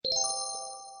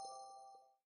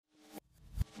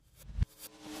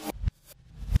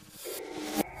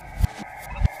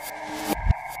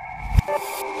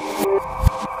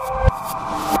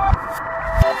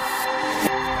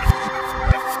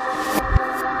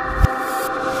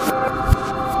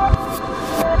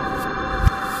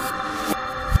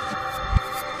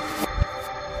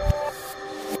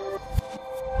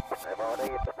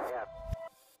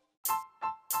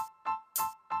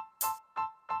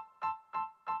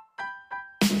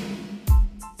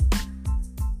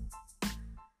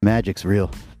Magic's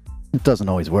real. It doesn't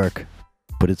always work,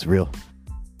 but it's real.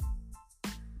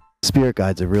 Spirit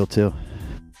guides are real too.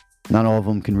 Not all of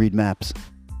them can read maps.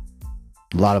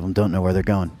 A lot of them don't know where they're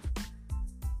going,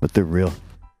 but they're real.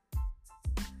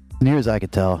 Near as I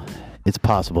could tell, it's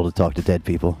possible to talk to dead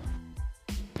people.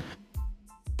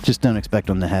 Just don't expect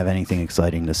them to have anything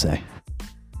exciting to say.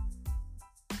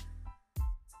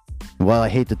 While I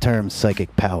hate the term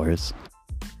psychic powers,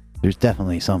 there's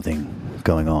definitely something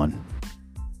going on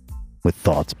with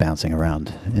thoughts bouncing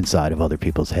around inside of other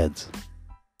people's heads.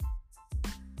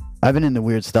 I've been into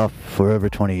weird stuff for over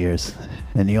 20 years,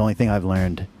 and the only thing I've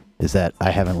learned is that I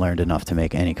haven't learned enough to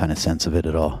make any kind of sense of it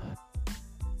at all.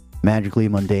 Magically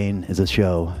Mundane is a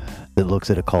show that looks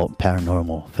at occult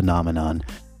paranormal phenomenon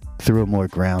through a more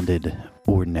grounded,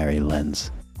 ordinary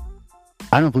lens.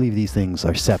 I don't believe these things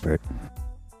are separate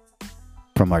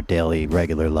from our daily,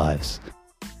 regular lives.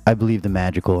 I believe the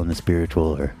magical and the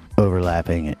spiritual are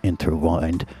overlapping and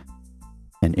intertwined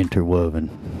and interwoven.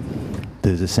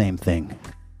 They're the same thing.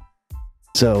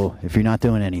 So, if you're not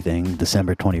doing anything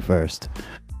December 21st,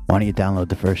 why don't you download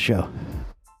the first show?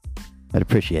 I'd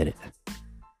appreciate it.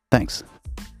 Thanks.